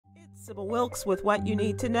Sybil Wilkes with what you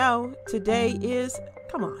need to know. Today is,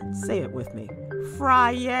 come on, say it with me,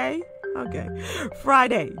 Friday. Okay,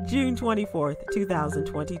 Friday, June 24th,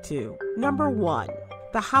 2022. Number 1.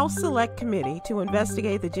 The House Select Committee to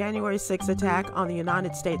investigate the January 6th attack on the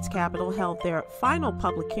United States Capitol held their final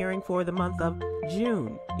public hearing for the month of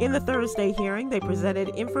June. In the Thursday hearing, they presented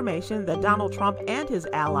information that Donald Trump and his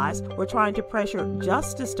allies were trying to pressure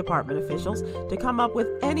Justice Department officials to come up with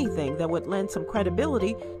anything that would lend some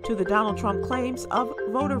credibility to the Donald Trump claims of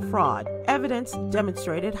voter fraud. Evidence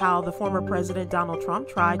demonstrated how the former President Donald Trump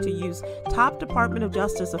tried to use top Department of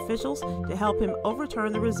Justice officials to help him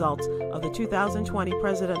overturn the results of the 2020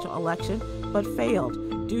 presidential election, but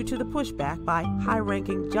failed due to the pushback by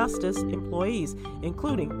high-ranking justice employees,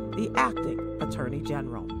 including the acting Attorney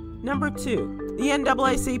General. Number 2, the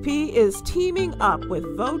NAACP is teaming up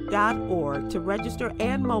with Vote.org to register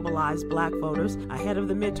and mobilize Black voters ahead of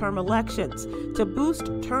the midterm elections to boost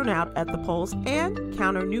turnout at the polls and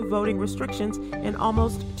counter new voting restrictions in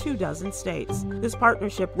almost 24 states. This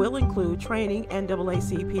partnership will include training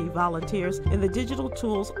NAACP volunteers in the digital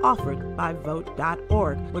tools offered by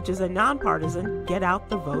Vote.org, which is a nonpartisan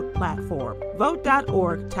get-out-the-vote platform.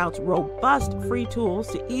 Vote.org touts robust free tools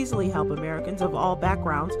to easily help Americans of all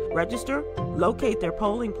backgrounds register, locate their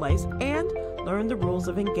polling place, and learn the rules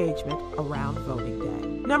of engagement around voting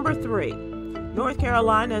day. Number 3. North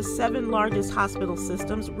Carolina's 7 largest hospital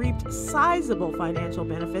systems reaped sizable financial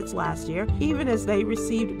benefits last year, even as they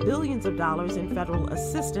received billions of dollars in federal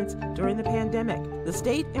assistance during the pandemic. The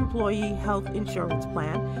State Employee Health Insurance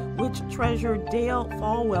Plan, which Treasurer Dale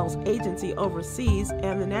Folwell's agency oversees,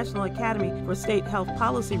 and the National Academy for State Health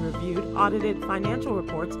Policy reviewed audited financial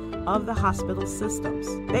reports of the hospital systems.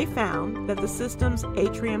 They found that the systems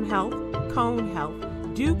Atrium Health, Cone Health,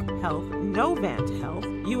 Duke Health, Novant Health,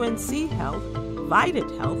 UNC Health,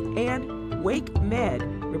 Vidant Health, and Wake Med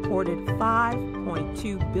reported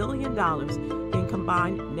 $5.2 billion in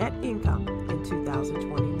combined net income in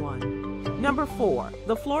 2021. Number 4,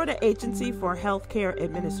 the Florida Agency for Healthcare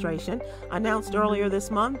Administration announced earlier this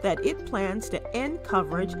month that it plans to end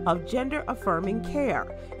coverage of gender-affirming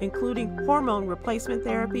care, including hormone replacement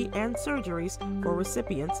therapy and surgeries for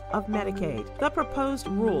recipients of Medicaid. The proposed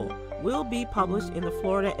rule will be published in the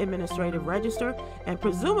Florida Administrative Register and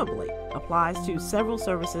presumably applies to several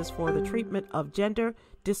services for the treatment of gender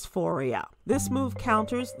dysphoria. This move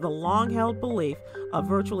counters the long-held belief of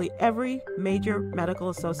virtually every major medical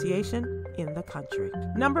association in the country.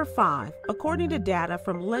 Number 5, according to data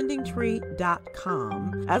from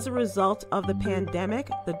LendingTree.com, as a result of the pandemic,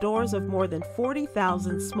 the doors of more than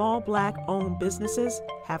 40,000 small Black-owned businesses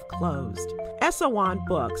have closed. Esalen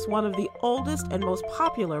Books, one of the oldest and most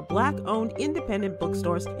popular Black-owned independent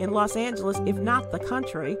bookstores in Los Angeles, if not the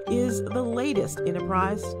country, is the latest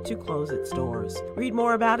enterprise to close its doors. Read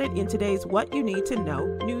more about it in today's What You Need to Know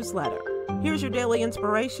newsletter. Here's your daily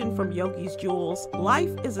inspiration from Yogi's Jewels.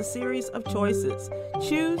 Life is a series of choices.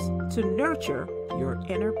 Choose to nurture your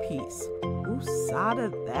inner peace.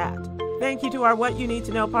 Woosada that. Thank you to our What You Need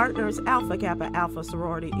to Know partners, Alpha Kappa Alpha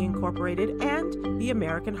Sorority Incorporated and the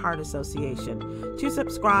American Heart Association. To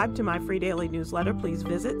subscribe to my free daily newsletter, please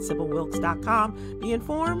visit SybilWilkes.com. Be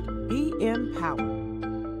informed, be empowered.